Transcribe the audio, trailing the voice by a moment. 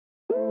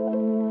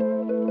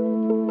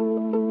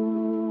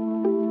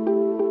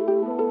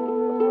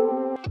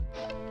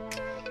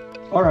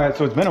All right,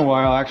 so it's been a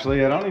while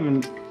actually. I don't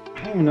even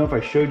know if I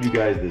showed you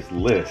guys this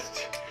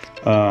list.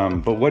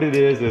 But what it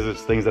is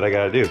it's things that I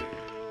gotta do.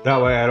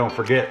 That way I don't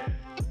forget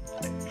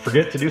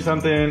to do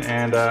something,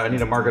 and I need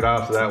to mark it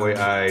off so that way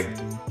I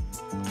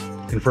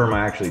confirm I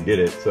actually did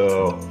it.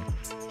 So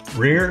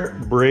rear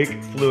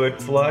brake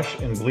fluid flush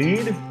and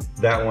bleed,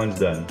 that one's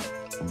done.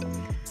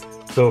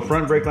 So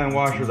front brake line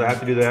washers, I have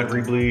to do that,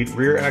 rebleed.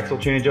 Rear axle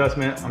chain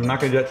adjustment, I'm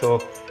not gonna do that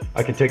till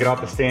I can take it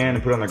off the stand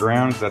and put it on the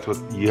ground, because that's what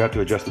you have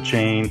to adjust the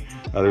chain.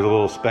 There's a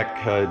little spec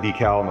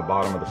decal on the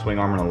bottom of the swing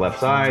arm on the left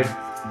side.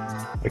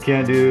 I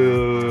can't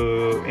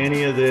do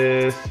any of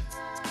this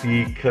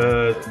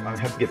because I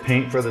have to get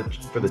paint for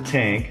the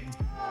tank.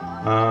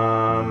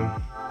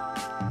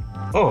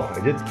 Oh, I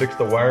did fix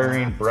the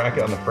wiring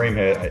bracket on the frame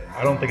head.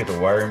 I don't think it's a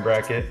wiring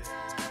bracket.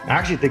 I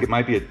actually think it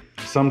might be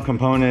some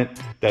component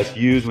that's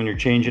used when you're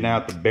changing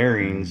out the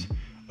bearings.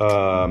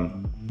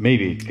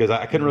 Maybe, because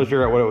I couldn't really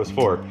figure out what it was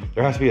for.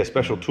 There has to be a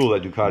special tool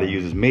that Ducati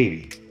uses,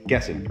 maybe,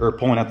 guessing, or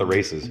pulling out the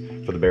races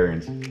for the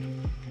bearings.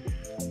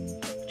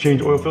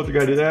 Change oil filter,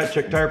 gotta do that.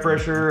 Check tire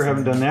pressure,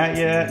 haven't done that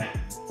yet.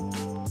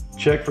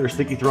 Check for a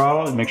sticky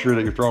throttle and make sure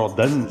that your throttle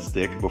doesn't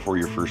stick before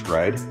your first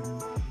ride.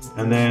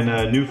 And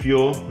then new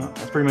fuel,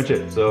 that's pretty much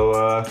it.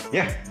 So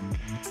yeah,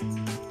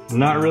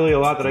 not really a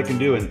lot that I can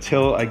do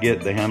until I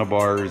get the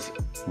handlebars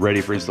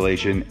ready for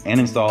installation and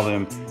install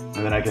them,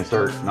 and then I can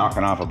start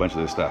knocking off a bunch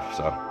of this stuff.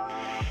 So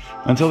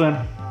until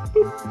then,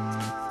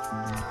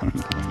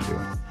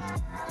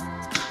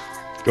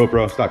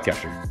 GoPro, stop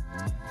capture.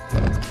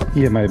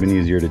 Yeah, it might have been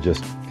easier to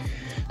just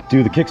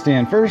do the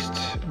kickstand first,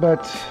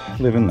 but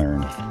live and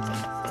learn.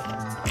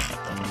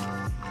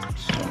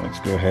 So let's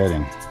go ahead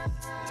and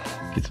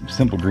get some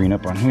simple green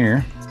up on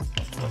here.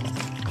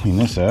 Clean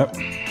this up.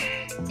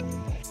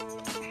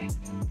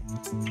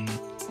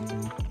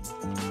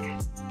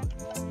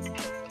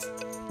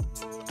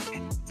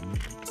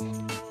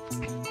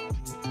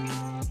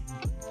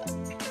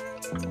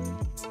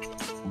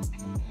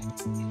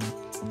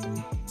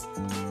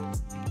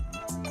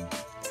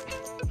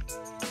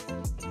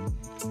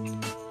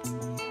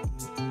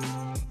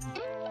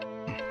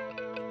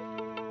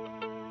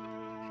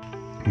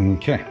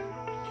 Okay,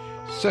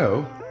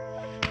 so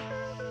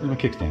where's my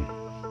kickstand?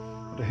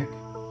 What the heck?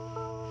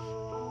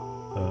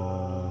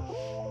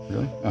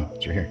 Really? Oh,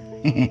 it's right here.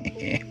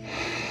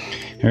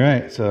 All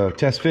right, so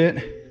test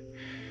fit.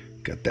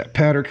 Got that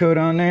powder coat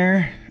on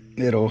there.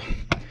 I'm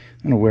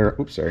gonna wear,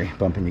 oops, sorry,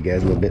 bumping you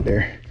guys a little bit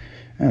there.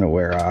 I'm gonna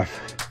wear off.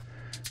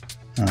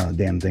 Oh,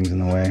 damn thing's in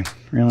the way.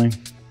 Really?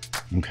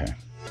 Okay.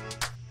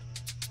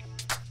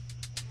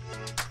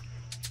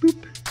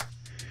 Boop.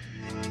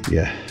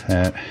 Yeah,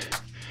 that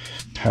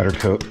powder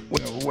coat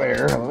will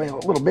wear a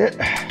little bit.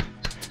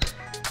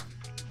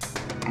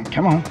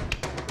 Come on.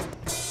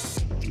 Let's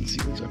see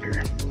what's up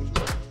here.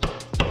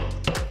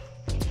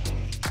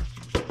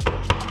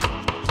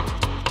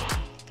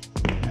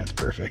 That's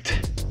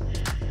perfect.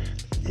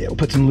 Yeah, we'll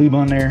put some lube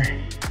on there.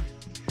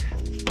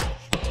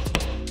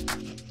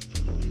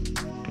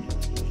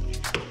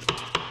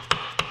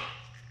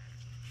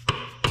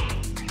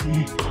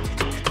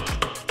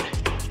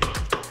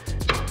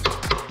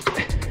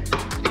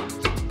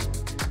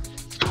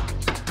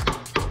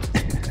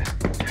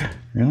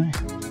 Really?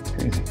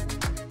 Crazy.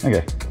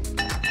 Okay.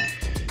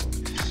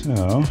 So,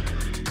 I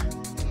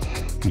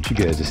want you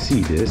guys to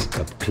see this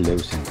up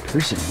close and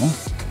personal.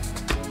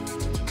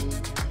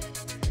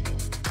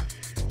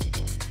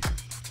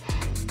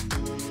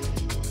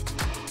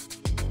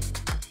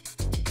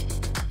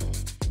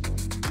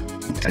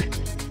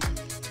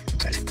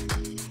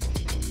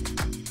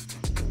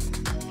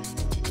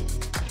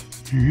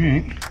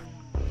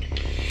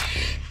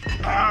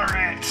 All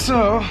right,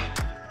 so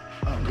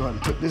I'll go ahead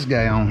and put this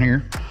guy on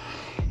here.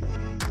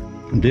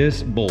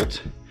 This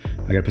bolt,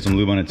 I gotta put some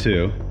lube on it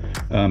too,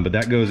 but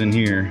that goes in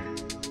here,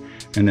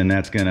 and then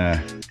that's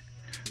gonna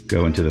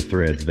go into the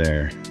threads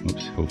there.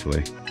 Oops,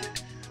 hopefully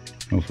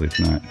it's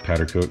not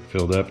powder coat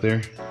filled up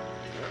there.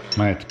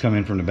 Might have to come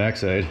in from the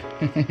backside.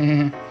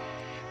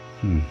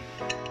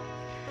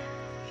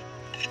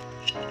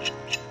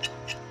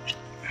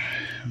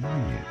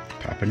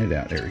 Popping it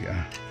out, there we go.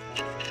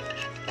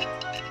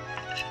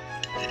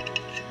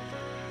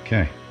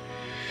 Okay.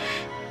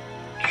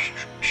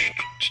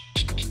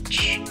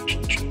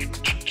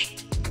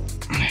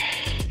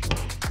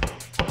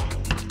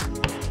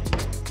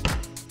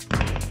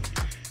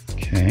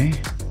 Okay,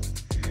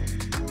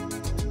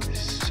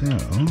 so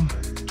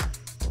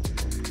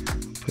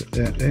put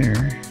that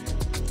there.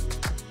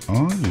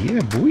 Oh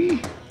yeah,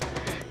 boy.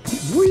 Yeah,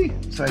 boy.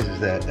 What size is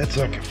that? That's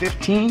like a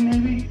 15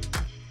 maybe?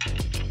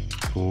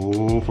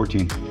 Oh,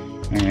 14.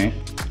 All right.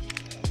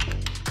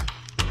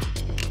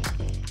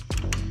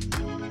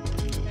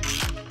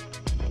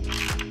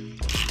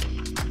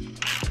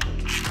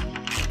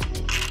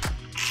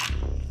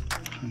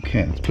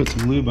 Okay, let's put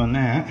some lube on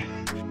that.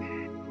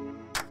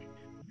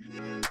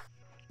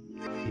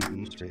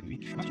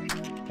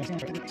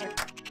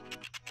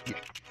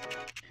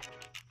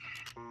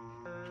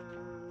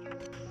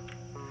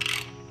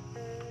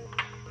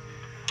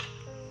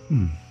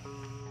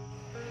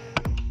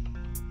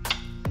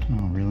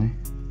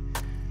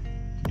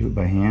 it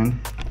by hand.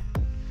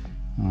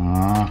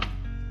 Aw,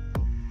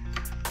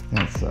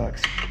 that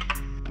sucks.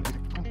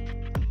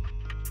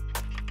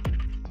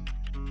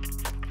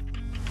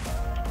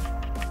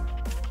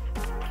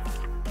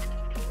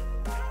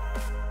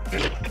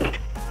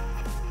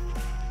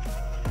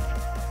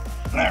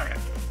 All right,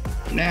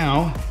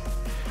 now,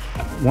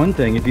 one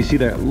thing, if you see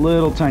that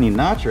little tiny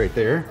notch right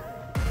there,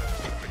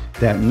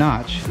 that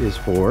notch is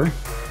for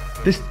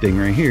this thing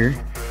right here,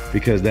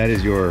 because that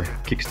is your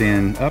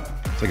kickstand up.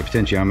 It's like a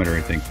potentiometer,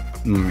 I think,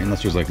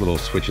 unless there's like a little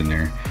switch in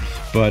there.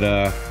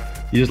 But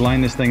you just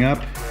line this thing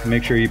up,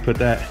 make sure you put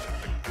that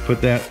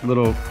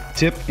little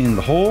tip in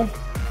the hole.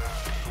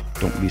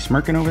 Don't be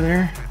smirking over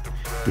there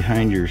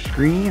behind your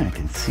screen. I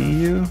can see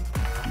you.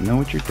 I know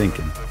what you're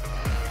thinking.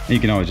 And you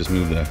can always just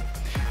move the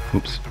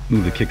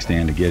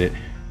kickstand to get it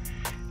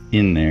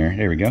in there.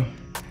 There we go.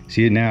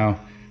 See it now,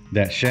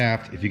 that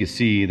shaft, if you can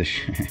see the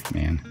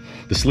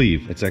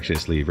sleeve, it's actually a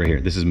sleeve right here.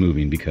 This is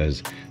moving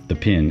because the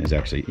pin is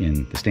actually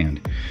in the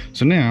stand.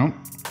 So now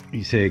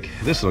you take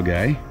this little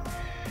guy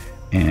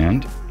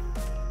and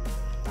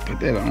put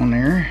that on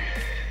there.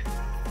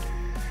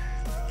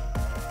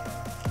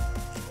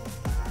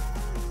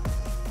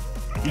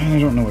 I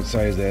don't know what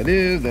size that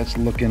is. That's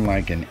looking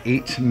like an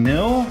 8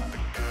 mil,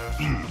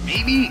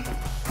 maybe.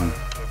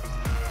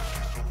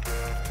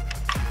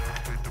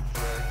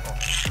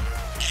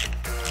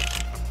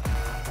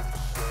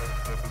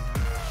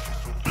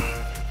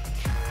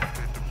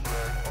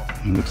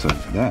 It looks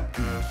like that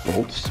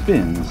bolt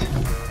spins.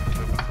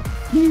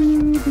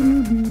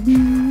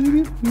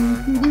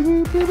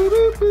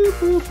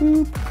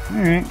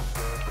 All right,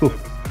 cool.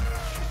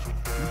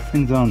 This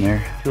thing's on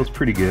there. Feels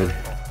pretty good.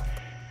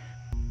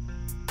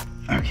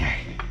 Okay,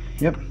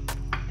 yep.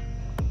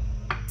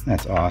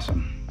 That's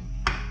awesome.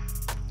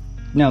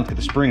 Now look at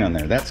the spring on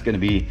there. That's gonna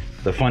be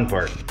the fun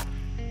part.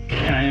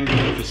 And I am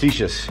being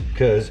facetious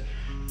because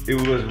it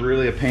was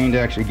really a pain to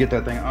actually get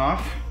that thing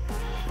off.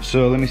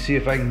 So let me see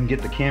if I can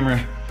get the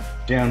camera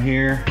down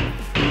here,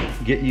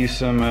 get you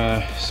some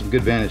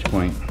good vantage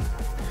point.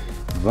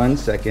 1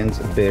 second,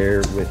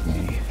 bear with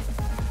me.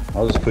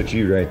 I'll just put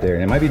you right there.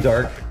 And it might be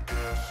dark.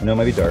 I know it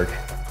might be dark,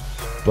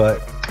 but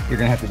you're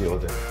gonna have to deal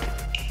with it.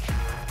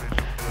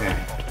 Okay.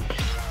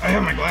 I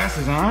have my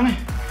glasses on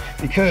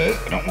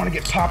because I don't want to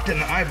get popped in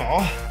the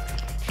eyeball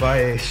by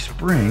a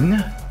spring.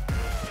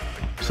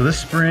 So this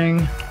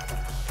spring,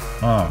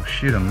 oh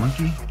shoot, a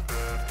monkey.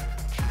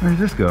 Where does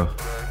this go?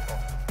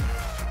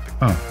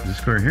 Oh, does this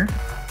go right here?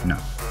 No.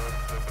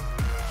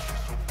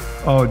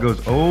 Oh, it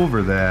goes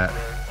over that.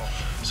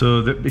 So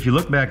if you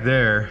look back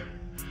there,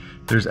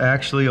 there's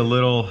actually a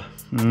little,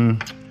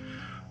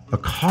 a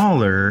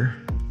collar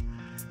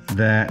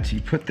that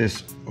you put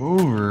this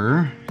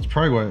over. It's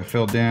probably why it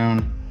fell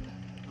down.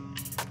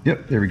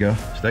 Yep, there we go.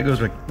 So that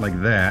goes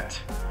like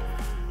that.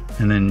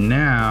 And then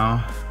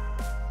now,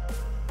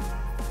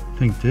 I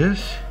think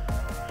this,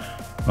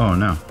 oh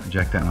no, I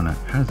jacked that one up.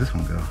 How does this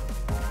one go?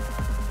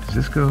 Does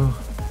this go?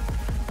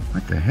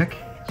 What the heck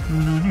is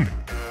going on here?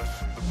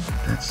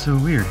 That's so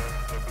weird.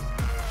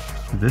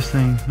 This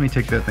thing, let me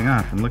take that thing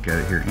off and look at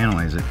it here,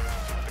 analyze it.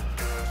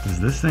 Does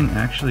this thing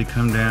actually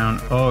come down?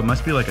 Oh, it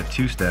must be like a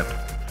two-step.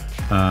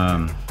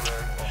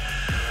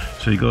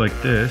 So you go like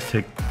this,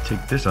 take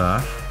this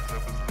off,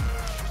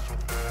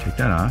 take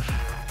that off.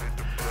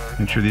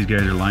 Make sure these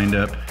guys are lined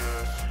up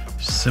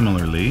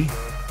similarly.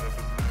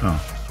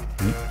 Oh,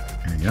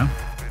 there you go.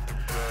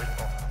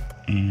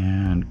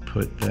 And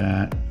put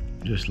that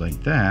just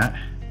like that.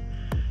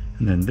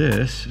 And then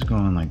this is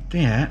going like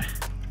that.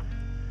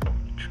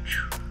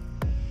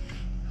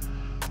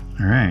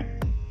 All right,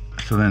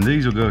 so then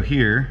these will go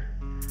here.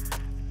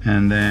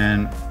 And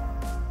then,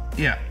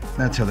 yeah,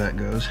 that's how that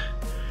goes.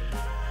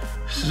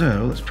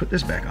 So let's put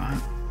this back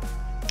on.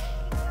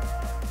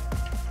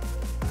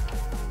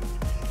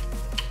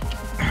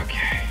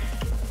 Okay.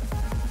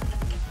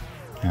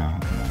 Oh,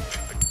 come on.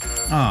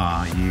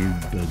 Aw, you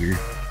booger.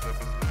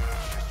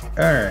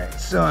 All right,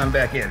 so I'm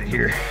back at it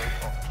here.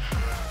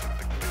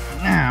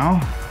 Now,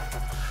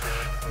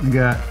 I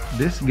got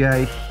this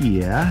guy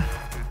here,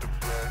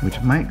 which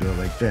might go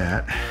like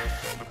that.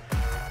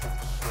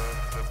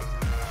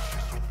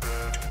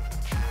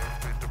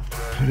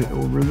 Put it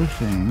over the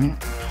thing,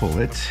 pull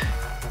it,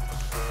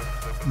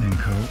 and then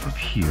go up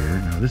here.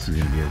 Now this is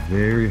gonna be a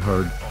very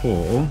hard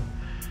pull.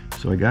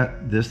 So I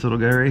got this little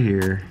guy right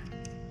here.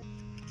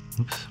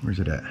 Oops, where's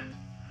it at?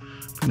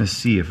 I'm gonna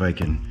see if I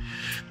can,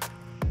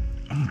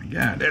 oh my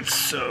God, that's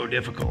so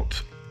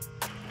difficult.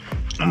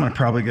 I'm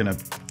probably gonna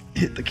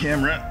hit the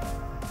camera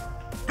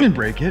and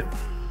break it.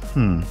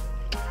 I'm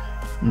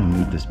gonna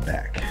move this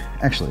back.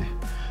 Actually,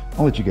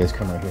 I'll let you guys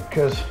come right here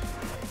because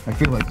I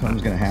feel like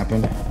something's gonna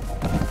happen.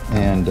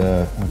 And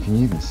can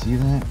you even see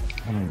that?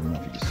 I don't even know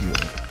if you can see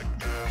it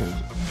because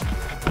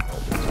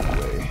it's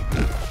away.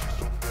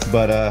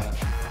 But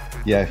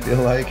yeah, I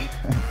feel like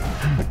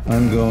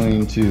I'm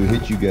going to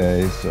hit you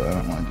guys, so I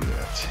don't want to do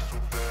that.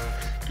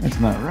 That's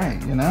not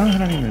right, you know? I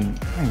don't even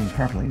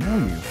properly know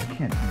you. I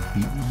can't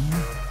beat you.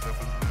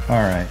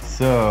 All right,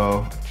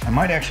 so I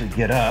might actually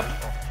get up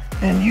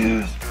and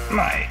use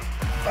my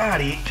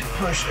body to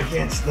push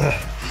against the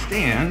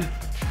stand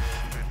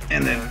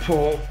and then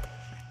pull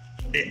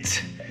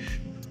it.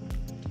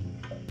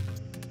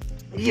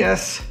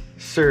 Yes,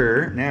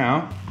 sir.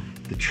 Now,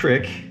 the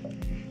trick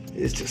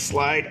is to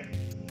slide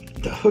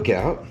the hook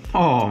out.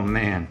 Oh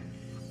man,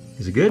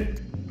 is it good?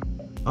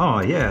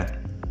 Oh yeah,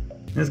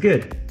 that's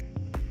good.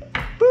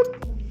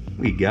 Boop.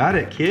 We got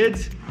it,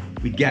 kids.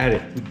 We got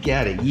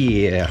it,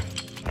 yeah.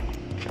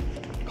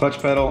 Clutch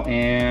pedal,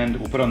 and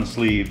we'll put on the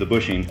sleeve, the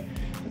bushing.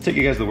 I'll take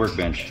you guys to the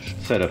workbench,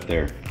 set up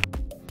there.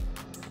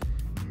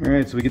 All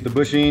right, so we get the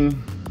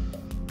bushing,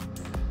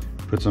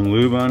 put some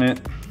lube on it.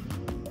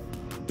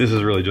 This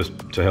is really just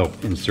to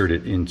help insert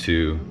it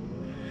into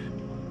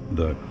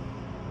the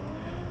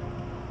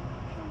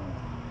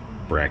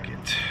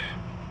bracket.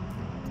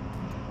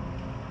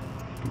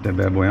 Put that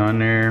bad boy on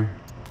there,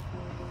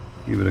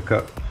 give it a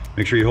cup.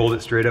 Make sure you hold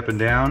it straight up and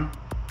down.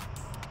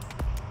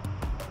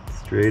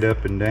 Straight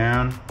up and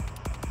down.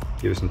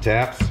 Give it some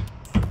taps.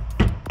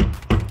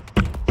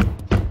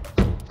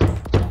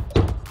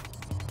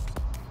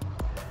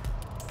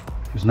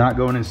 It's not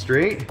going in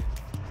straight.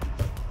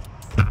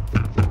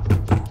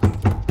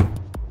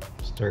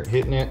 Start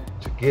hitting it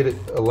to get it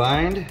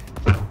aligned.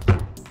 Ah,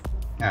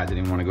 I didn't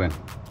even want to go in.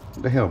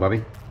 What the hell,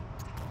 Bobby?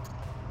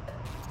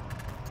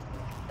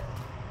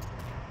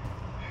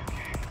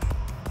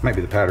 Might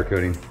be the powder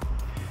coating.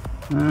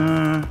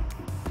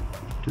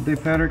 Did they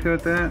powder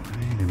coat that? I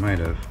think they might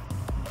have.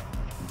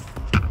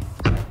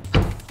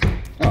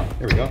 Oh,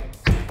 there we go.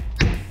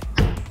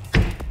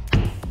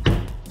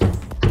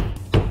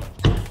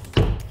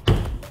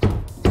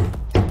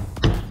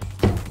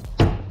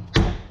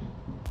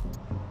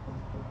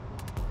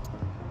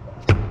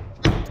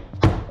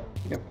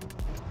 Yep.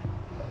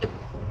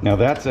 Now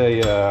that's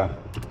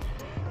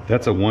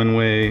a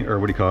one-way, or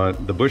what do you call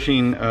it? The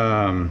bushing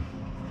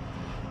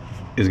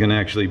is going to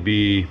actually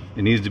be,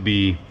 it needs to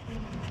be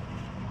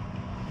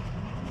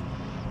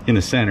in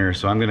the center,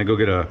 so I'm going to go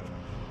get a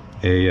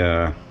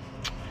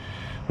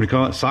what do you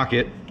call it,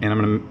 socket, and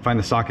I'm going to find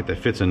the socket that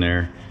fits in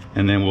there,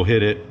 and then we'll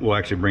hit it. We'll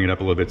actually bring it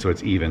up a little bit so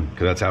it's even,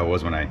 because that's how it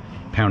was when I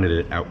pounded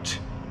it out.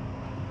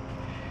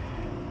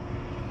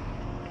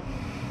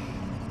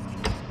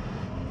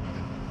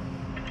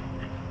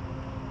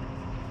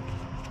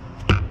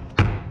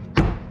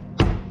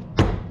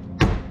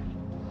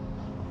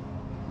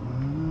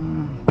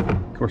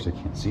 Of course I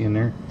can't see in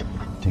there.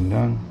 Ding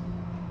dong.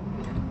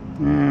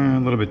 A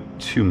little bit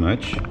too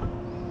much.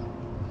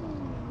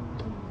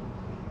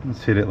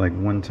 Let's hit it like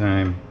one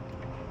time.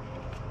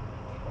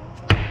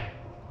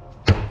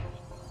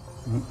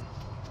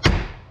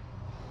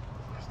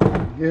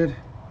 Good.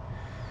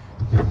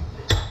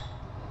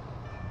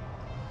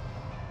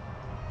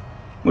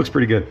 Looks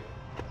pretty good.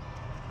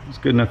 It's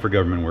good enough for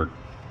government work.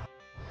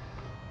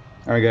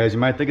 All right, guys, you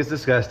might think it's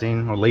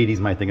disgusting, or ladies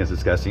might think it's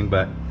disgusting,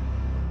 but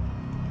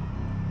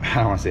I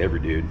don't want to say every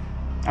dude.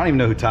 I don't even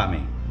know who taught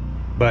me,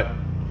 but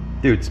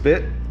dude,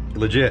 spit,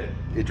 legit.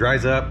 It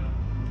dries up.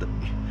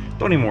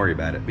 Don't even worry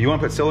about it. But you want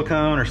to put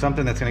silicone or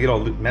something that's gonna get all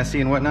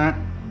messy and whatnot?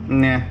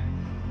 Nah.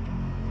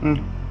 So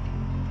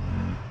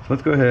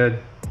let's go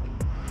ahead,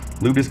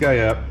 lube this guy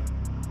up.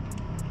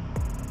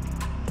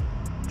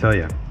 Tell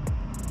ya,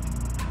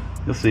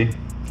 you'll see.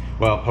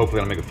 Well, hopefully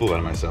I don't make a fool out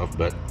of myself,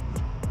 but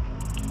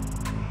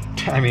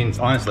I mean,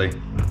 honestly,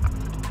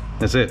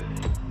 that's it.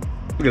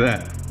 Look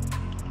at that.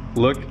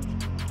 Look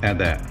at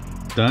that.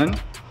 Done.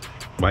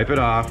 Wipe it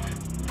off.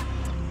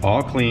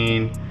 All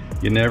clean.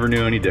 You never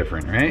knew any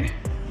different, right?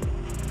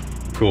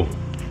 Cool.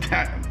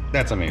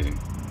 That's amazing.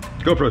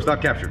 GoPro,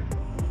 stop capture.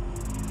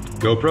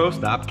 GoPro,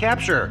 stop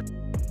capture.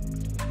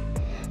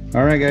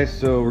 All right, guys,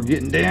 so we're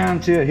getting down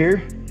to it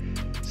here.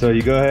 So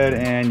you go ahead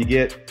and you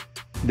get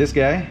this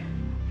guy,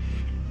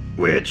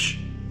 which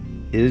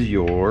is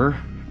your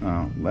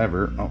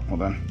lever. Oh,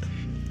 hold on.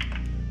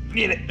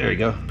 Get it. There you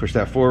go. Push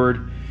that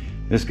forward.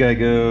 This guy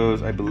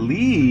goes, I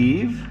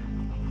believe,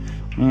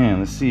 man,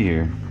 let's see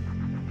here.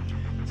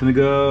 It's gonna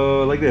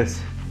go like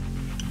this.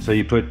 So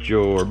you put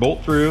your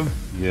bolt through,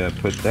 you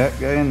put that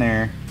guy in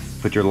there,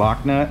 put your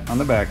lock nut on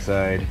the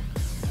backside,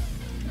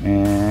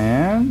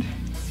 and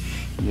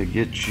you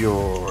get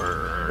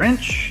your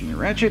wrench and your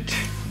ratchet,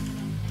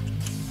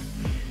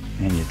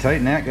 and you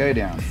tighten that guy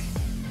down.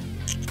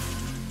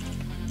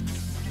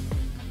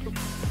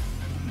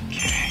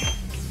 Okay.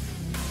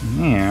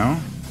 Now,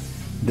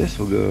 this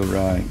will go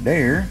right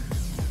there.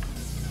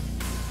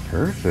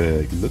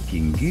 Perfect,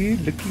 looking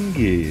good, looking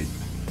good.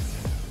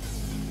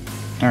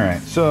 All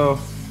right, so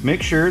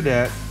make sure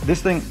that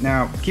this thing,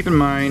 now keep in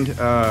mind,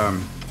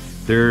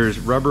 there's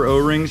rubber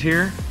O-rings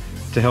here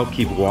to help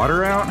keep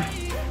water out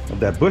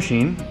of that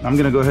bushing. I'm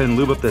gonna go ahead and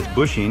lube up this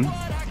bushing.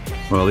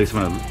 Well, at least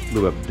I'm gonna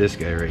lube up this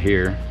guy right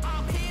here.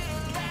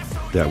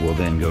 That will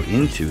then go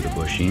into the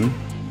bushing.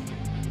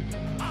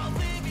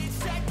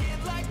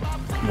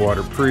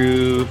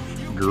 Waterproof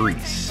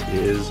grease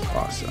is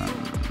awesome.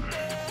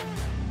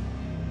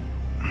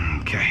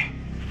 Okay,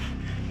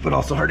 but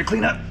also hard to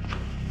clean up.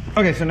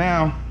 Okay, so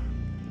now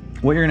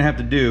what you're gonna have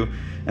to do,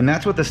 and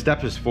that's what the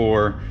step is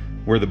for,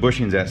 where the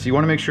bushing's at. So you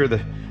wanna make sure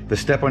the The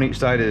step on each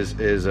side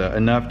is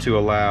enough to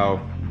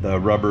allow the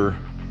rubber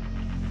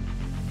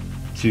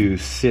to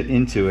sit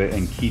into it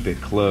and keep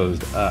it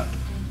closed up.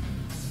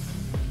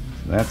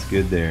 So that's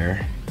good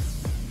there.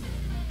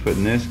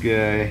 Putting this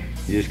guy,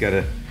 you just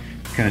gotta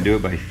kind of do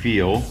it by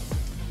feel.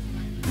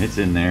 It's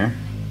in there.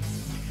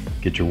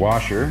 Get your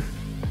washer,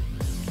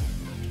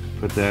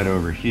 put that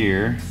over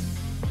here,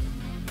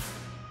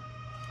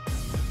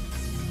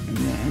 and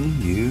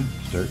then you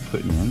start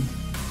putting in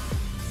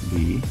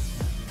the,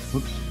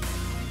 whoops,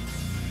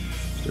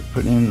 start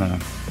putting in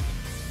the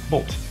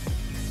bolt.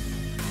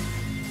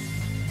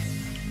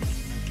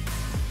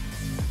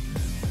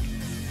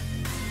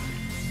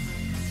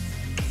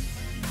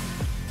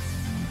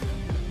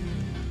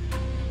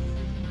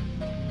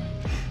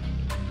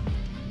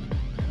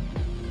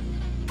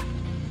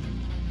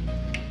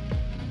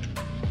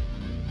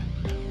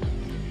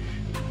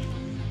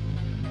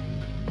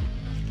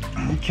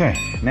 Okay,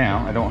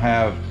 now I don't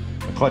have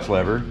a clutch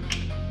lever,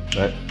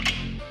 but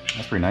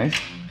that's pretty nice.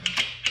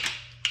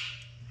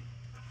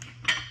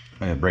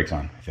 The brake's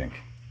on, I think.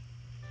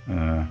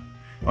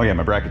 Oh yeah,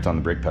 my bracket's on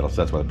the brake pedal, so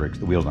that's why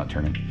the wheel's not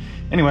turning.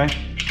 Anyway,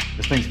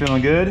 this thing's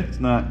feeling good. It's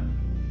not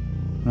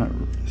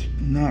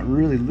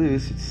really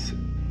loose. It's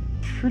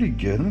pretty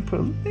good. Let me put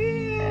a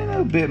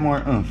little bit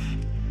more oomph.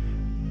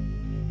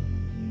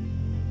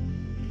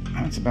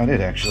 That's about it,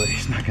 actually.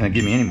 It's not gonna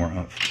give me any more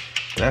oomph.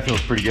 But that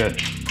feels pretty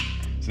good.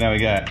 So now we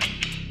got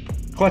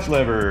clutch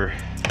lever,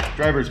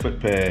 driver's foot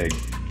peg,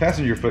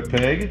 passenger foot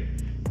peg,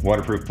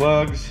 waterproof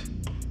plugs,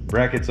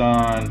 brackets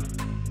on,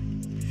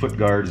 foot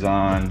guards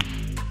on,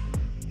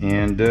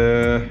 and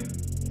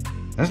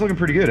that's looking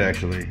pretty good,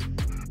 actually.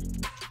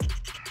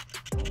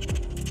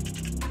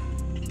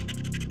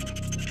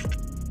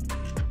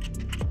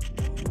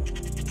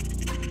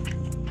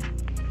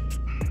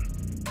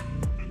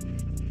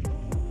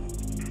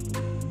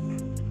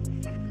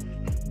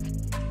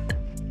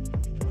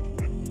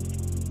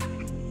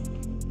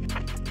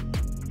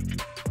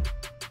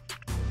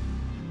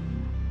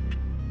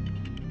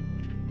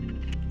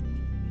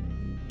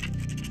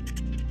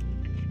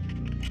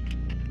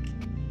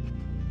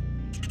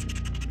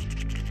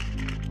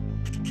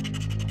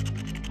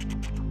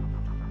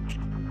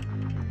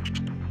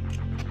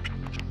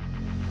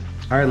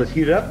 All right, let's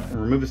heat it up and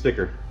remove the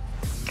sticker.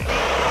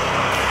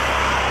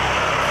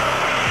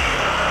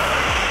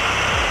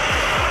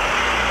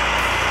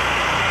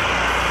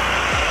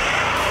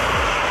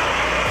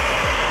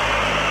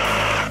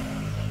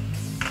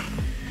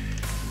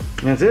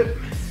 And that's it.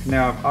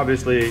 Now,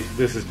 obviously,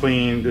 this is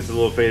clean. This is a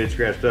little faded,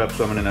 scratched up,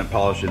 so I'm gonna end up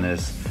polishing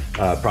this.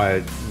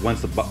 Probably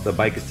once the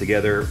bike is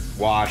together,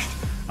 washed,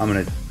 I'm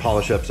gonna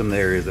polish up some of the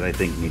areas that I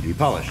think need to be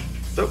polished.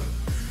 So,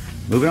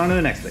 moving on to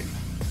the next thing.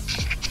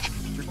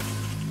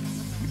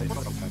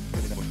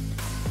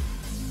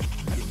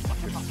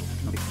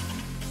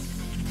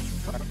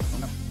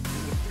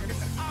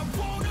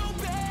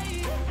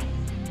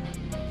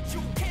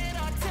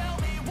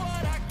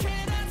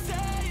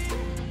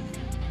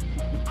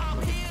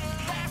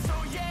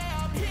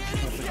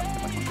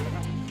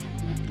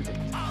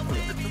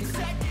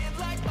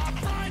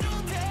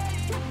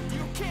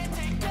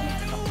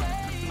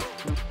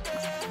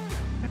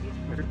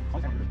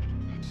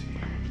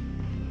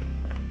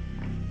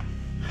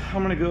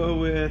 I'm gonna go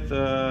with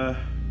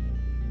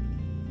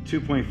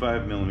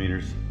 2.5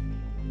 millimeters.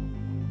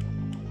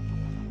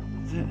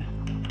 Is it?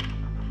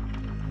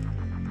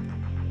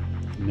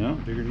 No,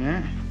 bigger than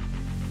that.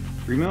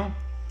 3 mil?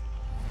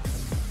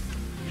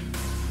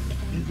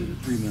 Is it a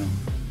 3 mil?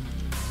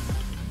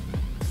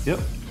 Yep,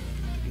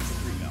 it's a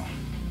 3 mil.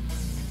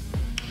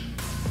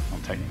 I'll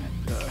tighten it.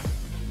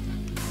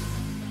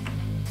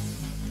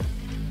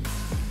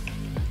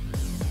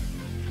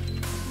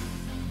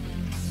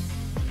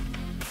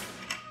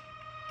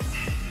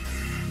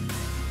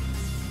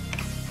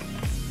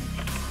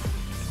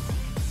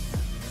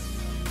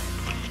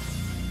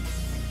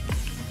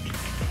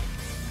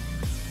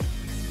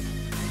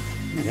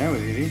 That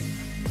was easy.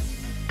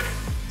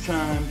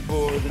 Time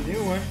for the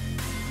new one.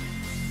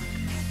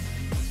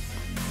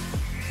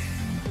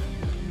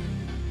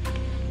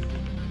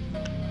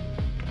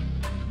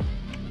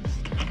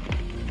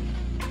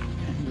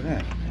 Look at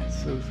that. That's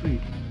so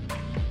sweet.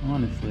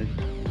 Honestly,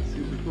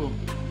 super cool.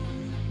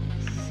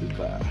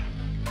 Super.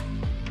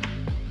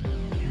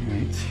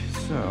 Alright,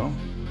 so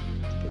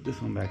put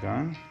this one back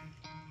on.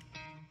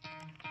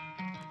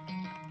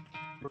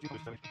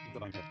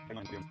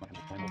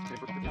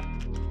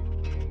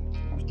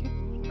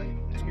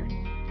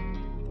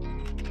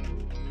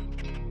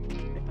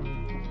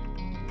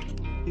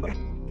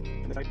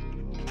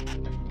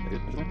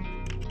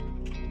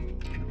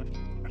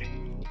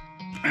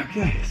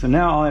 Okay, so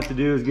now all I have to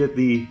do is get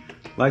the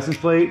license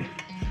plate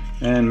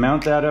and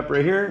mount that up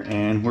right here,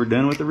 and we're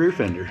done with the rear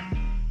fender.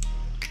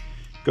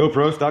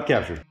 GoPro stop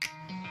capture.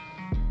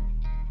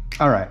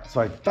 All right,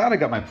 so I thought I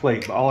got my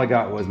plate, but all I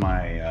got was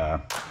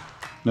my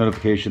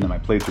notification that my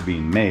plates are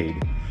being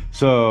made.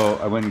 So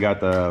I went and got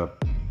the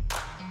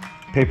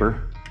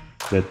paper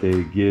that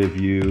they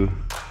give you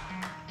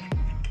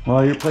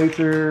Well, your plates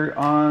are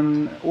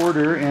on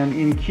order and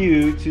in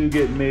queue to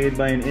get made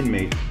by an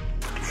inmate.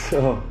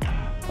 So,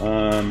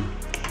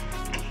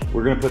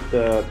 we're gonna put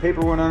the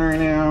paper one on right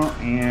now,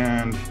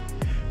 and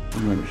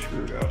I'm gonna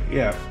screw it out.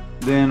 Yeah.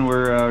 Then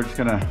we're I'm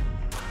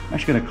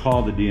actually gonna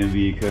call the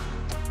DMV.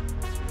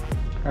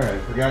 All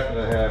right, forgot that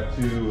I have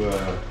two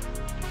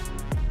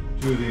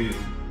of these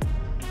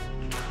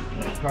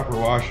copper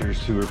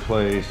washers to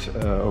replace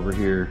over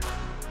here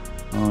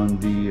on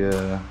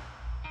the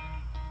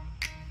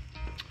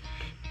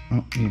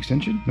the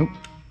extension? Nope.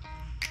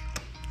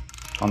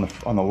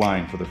 On the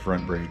line for the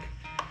front brake.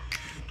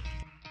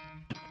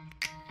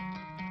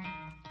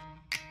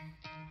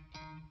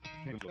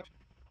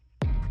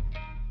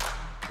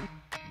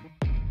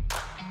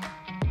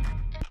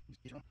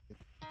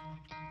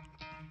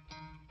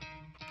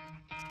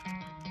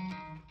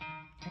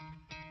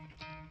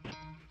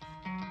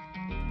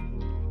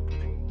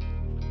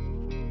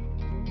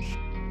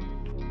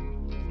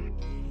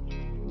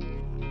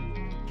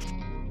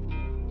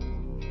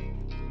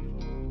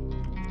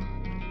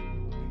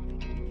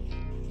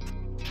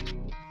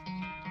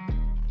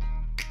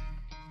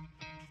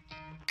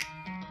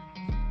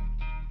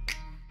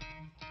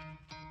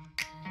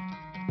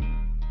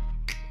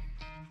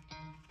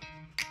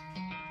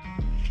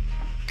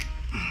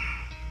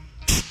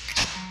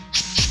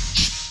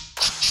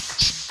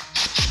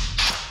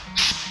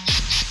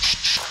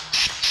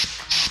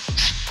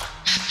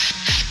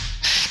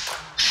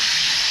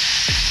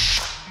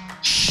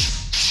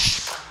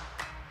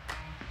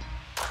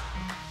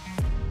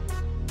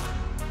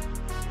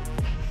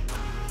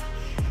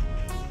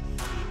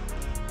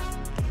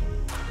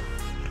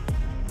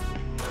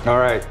 All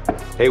right,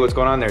 hey, what's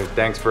going on there?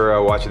 Thanks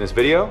for watching this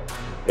video.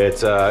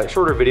 It's a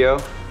shorter video,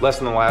 less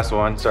than the last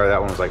one. Sorry, that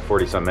one was like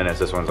 40 some minutes.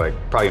 This one's like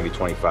probably gonna be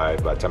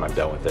 25 by the time I'm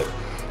done with it.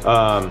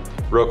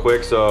 Real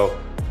quick, so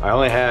I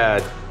only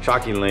had,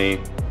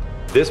 shockingly,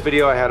 this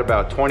video I had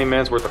about 20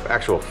 minutes worth of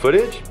actual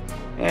footage,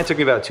 and it took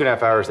me about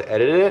 2.5 hours to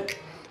edit it.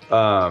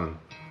 I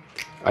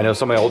know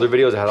some of my older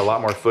videos I had a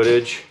lot more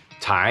footage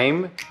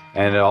time,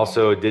 and it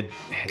also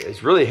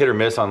it's really hit or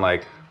miss on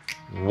like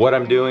what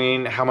I'm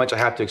doing, how much I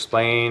have to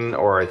explain,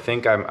 or I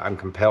think I'm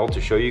compelled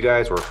to show you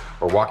guys or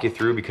walk you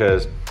through,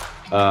 because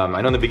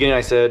I know in the beginning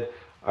I said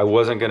I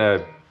wasn't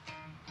gonna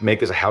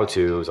make this a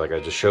how-to. It was like I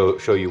just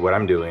show you what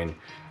I'm doing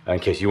in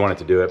case you wanted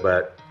to do it.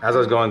 But as I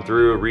was going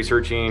through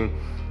researching,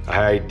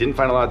 I didn't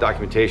find a lot of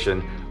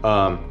documentation.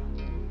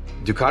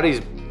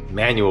 Ducati's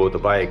manual with the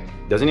bike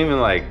doesn't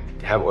even like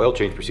have oil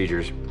change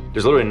procedures.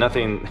 There's literally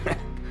nothing,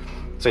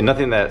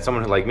 nothing that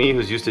someone like me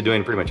who's used to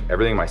doing pretty much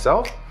everything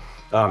myself,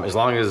 as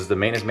long as the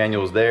maintenance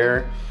manual is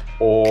there,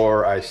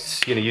 or I've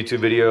seen a YouTube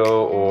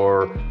video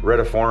or read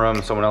a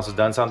forum, someone else has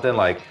done something,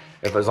 like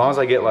as long as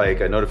I get like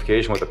a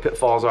notification what the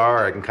pitfalls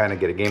are, I can kind of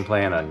get a game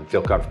plan and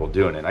feel comfortable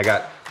doing it. I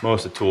got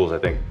most of the tools I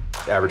think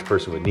the average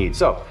person would need.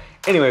 So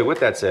anyway,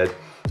 with that said,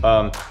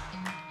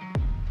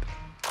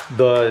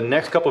 the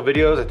next couple of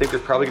videos, I think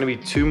there's probably gonna be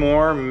 2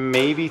 more,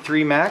 maybe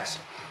 3 max.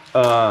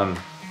 I'm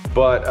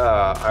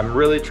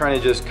really trying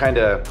to just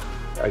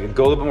I could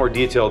go a little bit more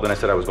detailed than I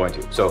said I was going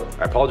to. So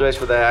I apologize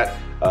for that.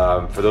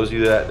 For those of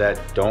you that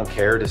don't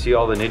care to see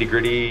all the nitty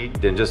gritty,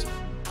 then just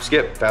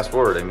skip, fast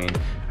forward. I mean,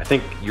 I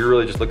think you're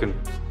really just looking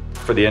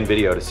for the end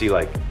video to see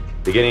like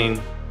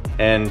beginning,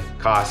 end,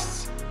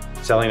 costs,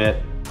 selling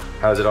it,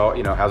 how's it all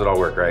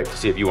work, right? To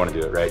see if you want to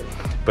do it, right?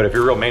 But if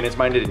you're real maintenance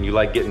minded and you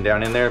like getting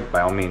down in there,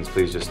 by all means,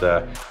 please just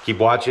keep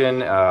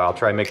watching. I'll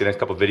try and make the next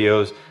couple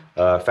videos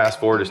fast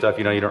forward to stuff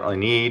you don't really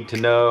need to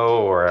know,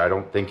 or I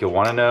don't think you'll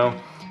want to know.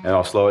 And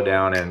I'll slow it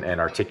down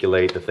and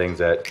articulate the things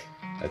that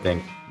I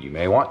think you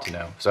may want to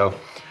know. So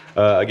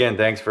again,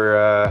 thanks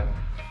for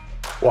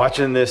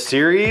watching this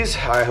series.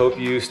 I hope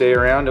you stay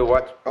around to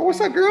watch. Oh,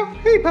 what's up, girl?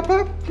 Hey,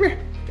 Papa, come here.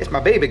 It's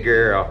my baby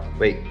girl.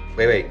 Wait.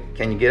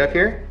 Can you get up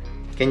here?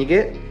 Can you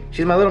get?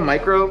 She's my little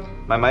micro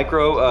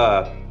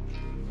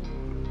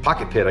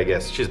pocket pit, I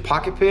guess. She's a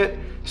pocket pit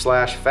 /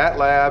 fat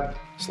lab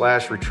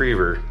 /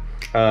 retriever.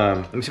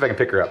 Let me see if I can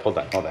pick her up. Hold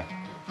on.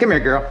 Come here,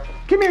 girl.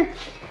 Come here.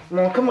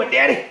 Come with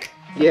daddy.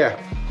 Yeah.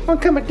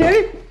 Come with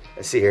daddy.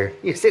 Let's see here.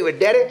 You sit with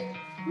daddy?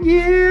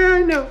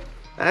 Yeah,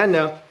 I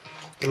know.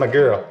 You're my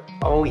girl.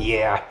 Oh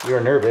yeah,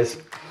 you're nervous.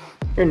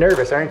 You're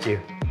nervous, aren't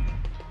you?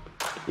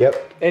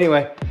 Yep.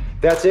 Anyway,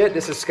 that's it.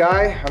 This is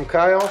Sky. I'm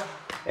Kyle.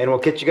 And we'll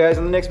catch you guys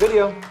in the next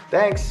video.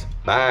 Thanks.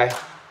 Bye.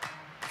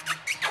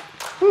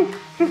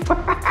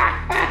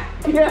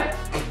 Yeah.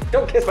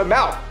 Don't kiss my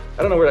mouth.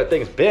 I don't know where that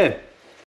thing's been.